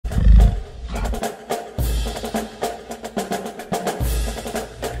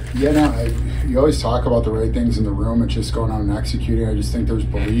Yeah, no, you always talk about the right things in the room. It's just going out and executing. I just think there's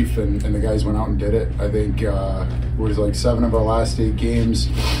belief, and the guys went out and did it. I think it was like 7 of our last 8 games.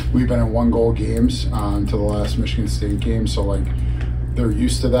 We've been in 1-goal games until the last Michigan State game. So, like, they're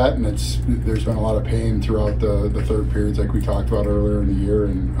used to that, and there's been a lot of pain throughout the third periods, like we talked about earlier in the year,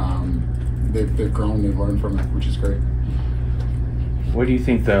 and they've grown, they've learned from it, which is great. What do you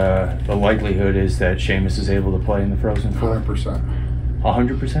think the likelihood is that Seamus is able to play in the Frozen Four? 100%.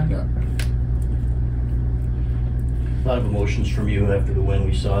 100%? Yeah. A lot of emotions from you after the win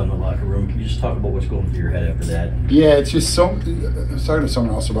we saw in the locker room. Can you just talk about what's going through your head after that? Yeah, it's just I was talking to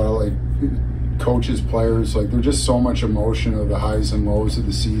someone else about it, like coaches, players, like there's just so much emotion of the highs and lows of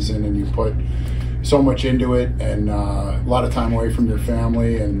the season, and you put so much into it, and a lot of time away from your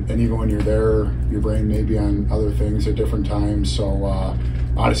family, and even when you're there, your brain may be on other things at different times. So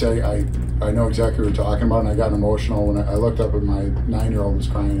honestly, I know exactly what you're talking about, and I got emotional when I looked up at my 9-year-old was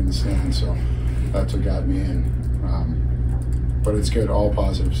crying in the stand, so that's what got me in. But it's good, all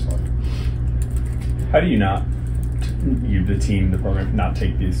positive stuff. How do you not, the team, the program, not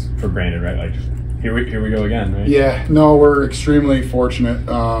take these for granted, right? Like, just, here we go again, right? Yeah, no, we're extremely fortunate.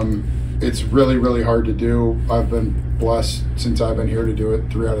 It's really, really hard to do. I've been blessed since I've been here to do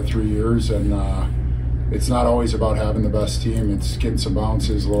it 3 out of 3 years, and it's not always about having the best team. It's getting some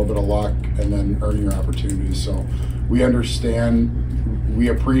bounces, a little bit of luck, and then earning your opportunities. So we understand, we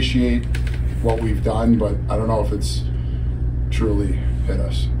appreciate what we've done, but I don't know if it's truly hit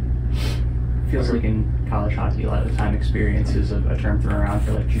us. Feels like in college hockey, a lot of the time experience is a term thrown around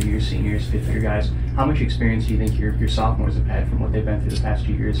for like juniors, seniors, fifth-year guys. How much experience do you think your sophomores have had from what they've been through the past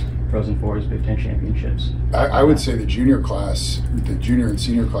 2 years, Frozen Fours, Big Ten championships? I would say the junior and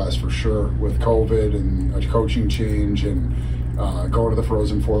senior class for sure, with COVID and a coaching change and going to the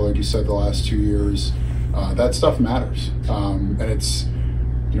Frozen Four, like you said, the last 2 years. That stuff matters. And it's,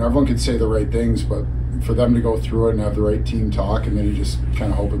 everyone can say the right things, but for them to go through it and have the right team talk, and then you just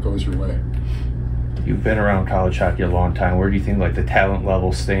kind of hope it goes your way. You've been around college hockey a long time. Where do you think like the talent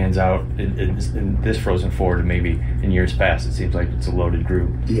level stands out in this Frozen Four to maybe in years past? It seems like it's a loaded group.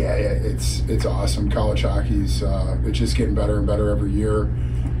 Yeah, it's awesome. College hockey's it's just getting better and better every year.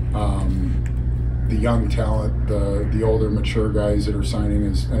 The young talent, the older, mature guys that are signing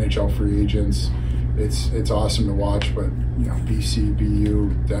as NHL free agents, it's awesome to watch. But BC,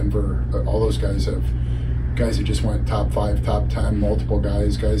 BU, Denver, all those guys have guys that just went top 5, top 10, multiple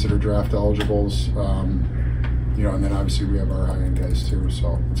guys that are draft eligibles, and then obviously we have our high-end guys too,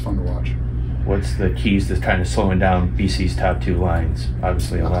 so it's fun to watch. What's the keys to kind of slowing down BC's top 2 lines?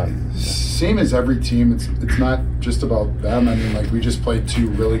 Obviously a lot. Same as every team, it's not just about them. I mean, like, we just played 2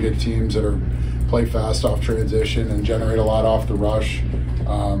 really good teams that play fast off transition and generate a lot off the rush.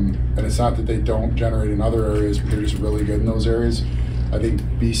 And it's not that they don't generate in other areas, but they're just really good in those areas. I think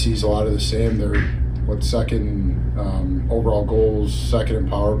BC's a lot of the same. They're second overall goals, second in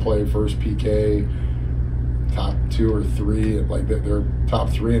power play, first PK, top 2 or 3. Like, they're top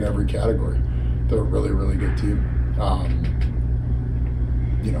 3 in every category. They're a really, really good team. And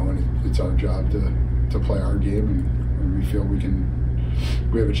it's our job to play our game, and we feel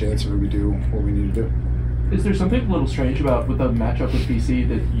we have a chance if we do what we need to do. Is there something a little strange about with the matchup with BC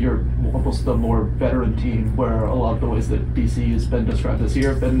that you're almost the more veteran team, where a lot of the ways that BC has been described this year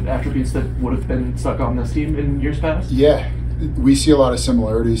have been attributes that would have been stuck on this team in years past? Yeah, we see a lot of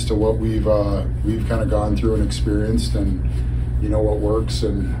similarities to what we've kind of gone through and experienced, and you know what works,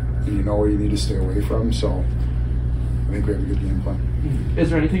 and you know what you need to stay away from. So I think we have a good game plan. Is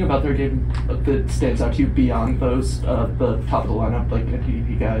there anything about their game that stands out to you beyond those the top of the lineup, like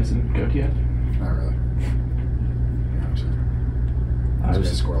NTDP guys and Gauthier? Not really. I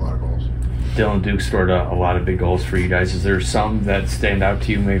just score a lot of goals. Dylan Duke scored a lot of big goals for you guys. Is there some that stand out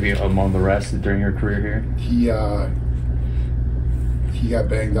to you maybe among the rest during your career here? He got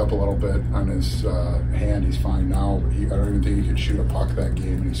banged up a little bit on his hand. He's fine now, but I don't even think he could shoot a puck that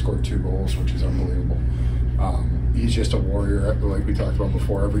game, and he scored 2 goals, which is unbelievable. He's just a warrior, like we talked about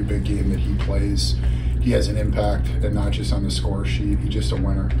before. Every big game that he plays, he has an impact, and not just on the score sheet. He's just a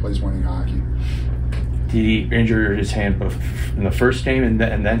winner, plays winning hockey. Did he injure his hand in the first game and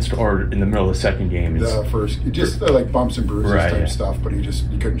then or in the middle of the second game? The first, just like bumps and bruises type stuff, but he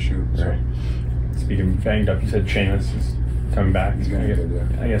couldn't shoot. So. Right. Speaking of banged up, you said Seamus is coming back. He's going to get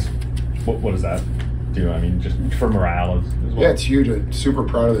good, yeah. I guess, what does that do? I mean, just for morale as well? Yeah, it's huge. I'm super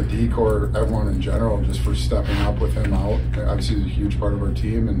proud of the D-Corps, everyone in general, just for stepping up with him out. Obviously, he's a huge part of our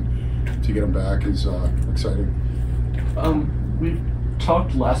team, and to get him back is exciting. We've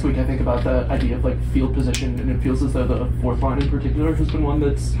talked last week, I think, about the idea of like field position, and it feels as though the fourth line in particular has been one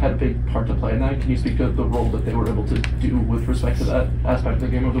that's had a big part to play in that. Can you speak to the role that they were able to do with respect to that aspect of the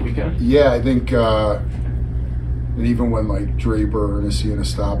game over the weekend? Yeah, I think, and even when like Draper and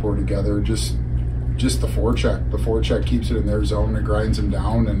Estapa were together, just the forecheck. The forecheck keeps it in their zone and it grinds them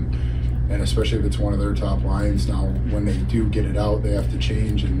down, and especially if it's one of their top lines. Now, when they do get it out, they have to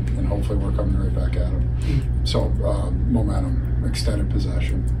change, and hopefully we're coming right back at them. So, momentum, extended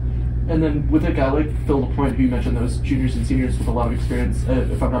possession. And then with a guy like Phil LaPointe, who you mentioned, those juniors and seniors with a lot of experience,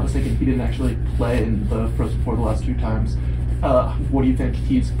 if I'm not mistaken, he didn't actually play in the Frozen Four the last 2 times. What do you think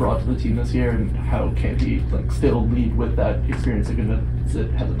he's brought to the team this year, and how can he like still lead with that experience? It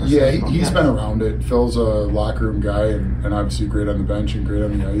hasn't. Yeah, he's been around it. Phil's a locker room guy, and obviously great on the bench and great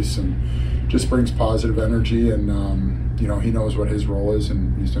on the ice, and just brings positive energy. And he knows what his role is,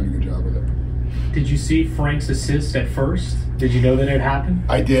 and he's doing a good job with it. Did you see Frank's assist at first? Did you know that it happened?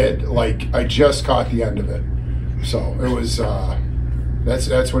 I did. I just caught the end of it, so it was.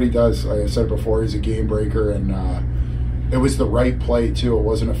 That's what he does. Like I said before, he's a game breaker, and it was the right play too. It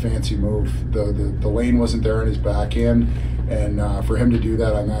wasn't a fancy move. The lane wasn't there in his backhand, and for him to do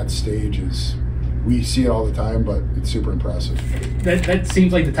that on that stage is. We see it all the time, but it's super impressive. That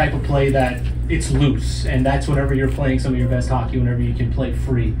seems like the type of play that it's loose, and that's whenever you're playing some of your best hockey, whenever you can play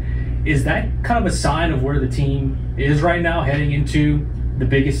free. Is that kind of a sign of where the team is right now, heading into the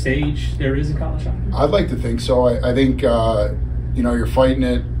biggest stage there is in college hockey? I'd like to think so. I think, you're fighting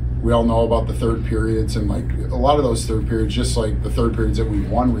it. We all know about the third periods, and like a lot of those third periods, just like the third periods that we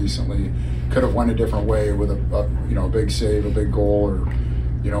won recently, could have went a different way with a big save, a big goal, or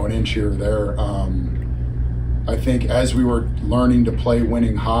an inch here or there. I think as we were learning to play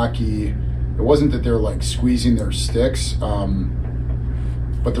winning hockey, it wasn't that they're like squeezing their sticks,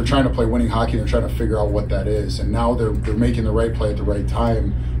 but they're trying to play winning hockey. They're trying to figure out what that is, and now they're making the right play at the right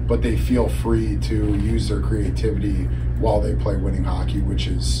time. But they feel free to use their creativity while they play winning hockey, which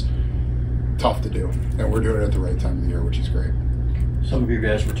is tough to do. And we're doing it at the right time of the year, which is great. Some of you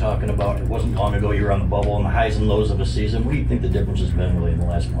guys were talking about, it wasn't long ago you were on the bubble and the highs and lows of a season. What do you think the difference has been really in the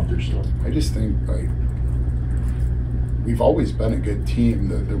last month or so? I just think we've always been a good team.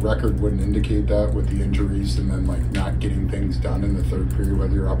 The record wouldn't indicate that with the injuries and then not getting things done in the third period,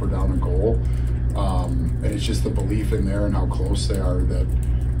 whether you're up or down a goal. And it's just the belief in there and how close they are that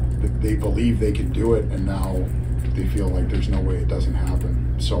they believe they can do it, and now they feel like there's no way it doesn't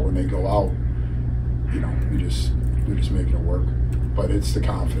happen. So when they go out, we're just making it work. But it's the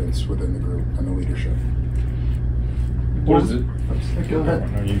confidence within the group and the leadership. What is it? Go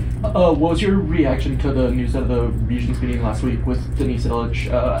ahead. What was your reaction to the news out of the Regions meeting last week with Denise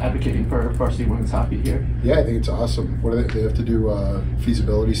Illich advocating for varsity women's hockey here? Yeah, I think it's awesome. What do they have to do a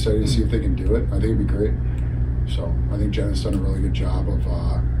feasibility study to see if they can do it? I think it'd be great. So I think Jenna's done a really good job of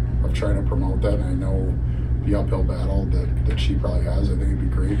trying to promote that, and I know the uphill battle that she probably has. I think it'd be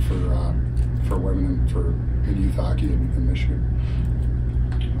great for women and for youth hockey in Michigan.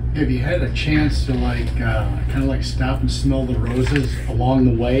 Have you had a chance to kind of stop and smell the roses along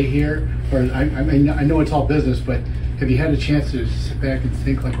the way here? Or I know it's all business, but have you had a chance to sit back and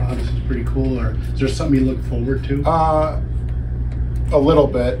think wow, this is pretty cool? Or is there something you look forward to? A little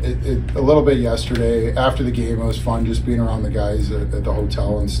bit. A little bit yesterday after the game. It was fun just being around the guys at the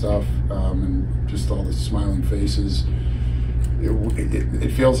hotel and stuff, and just all the smiling faces.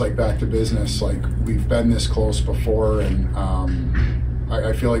 It feels like back to business. Like we've been this close before, and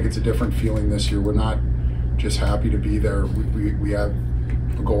I feel like it's a different feeling this year. We're not just happy to be there. We have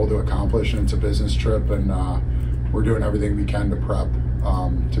a goal to accomplish, and it's a business trip, and we're doing everything we can to prep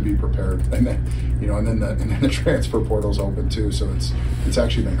to be prepared. And then, and then the transfer portal's open too. So it's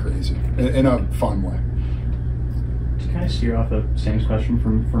actually been crazy in a fun way. To kind of steer off of Sam's question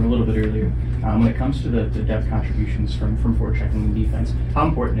from a little bit earlier, when it comes to the depth contributions from forechecking and defense, how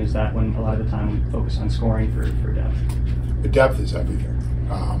important is that when a lot of the time we focus on scoring for depth? The depth is everything.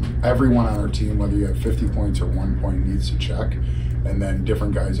 Everyone on our team, whether you have 50 points or 1 point, needs to check. And then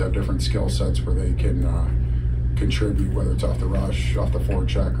different guys have different skill sets where they can contribute, whether it's off the rush, off the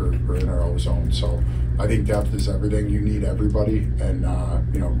forecheck, or in our own zone. So I think depth is everything. You need everybody. And,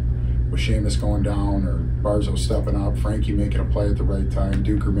 with Seamus going down or Barzo stepping up, Frankie making a play at the right time,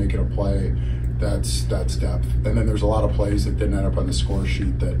 Duker making a play, that's depth. And then there's a lot of plays that didn't end up on the score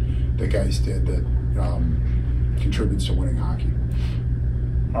sheet that the guys did that contributes to winning hockey.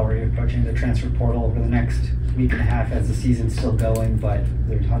 How are you approaching the transfer portal over the next week and a half as the season's still going, but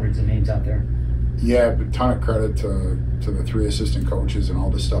there's hundreds of names out there? Yeah, a ton of credit to the 3 assistant coaches and all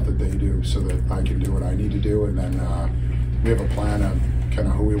the stuff that they do so that I can do what I need to do. And then we have a plan of kind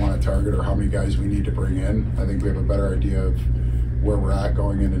of who we want to target or how many guys we need to bring in. I think we have a better idea of where we're at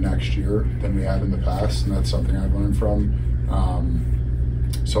going into next year than we have in the past, and that's something I've learned from.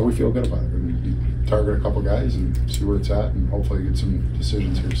 So we feel good about it. We target a couple guys and see where it's at, and hopefully get some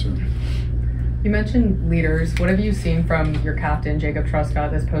decisions here soon. You mentioned leaders. What have you seen from your captain, Jacob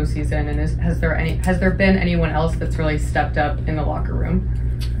Truscott, this postseason? And has there been anyone else that's really stepped up in the locker room?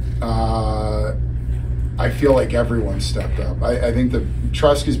 I feel like everyone stepped up. I think that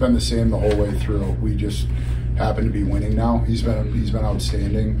Trusky's been the same the whole way through. We just happen to be winning now. He's been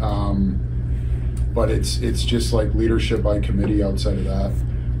outstanding. But it's just like leadership by committee outside of that.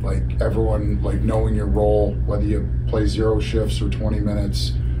 Like everyone, like knowing your role, whether you play 0 shifts or 20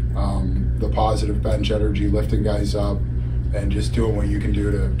 minutes, the positive bench energy, lifting guys up, and just doing what you can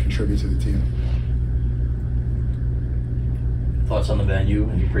do to contribute to the team. Thoughts on the venue?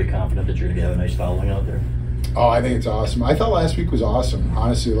 And you're pretty confident that you're going to have a nice following out there? Oh, I think it's awesome. I thought last week was awesome.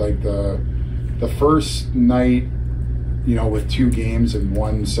 Honestly, like the first night, you know, with 2 games and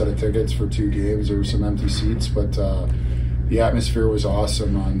 1 set of tickets for 2 games, there were some empty seats, but the atmosphere was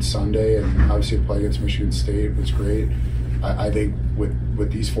awesome on Sunday, and obviously the play against Michigan State was great. I think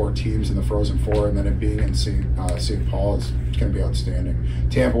with these 4 teams in the Frozen Four, and then it being in St. Paul, is going to be outstanding.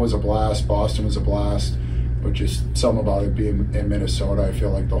 Tampa was a blast, Boston was a blast, but just something about it being in Minnesota, I feel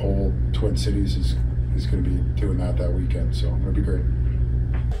like the whole Twin Cities is going to be doing that weekend, so it'll be great.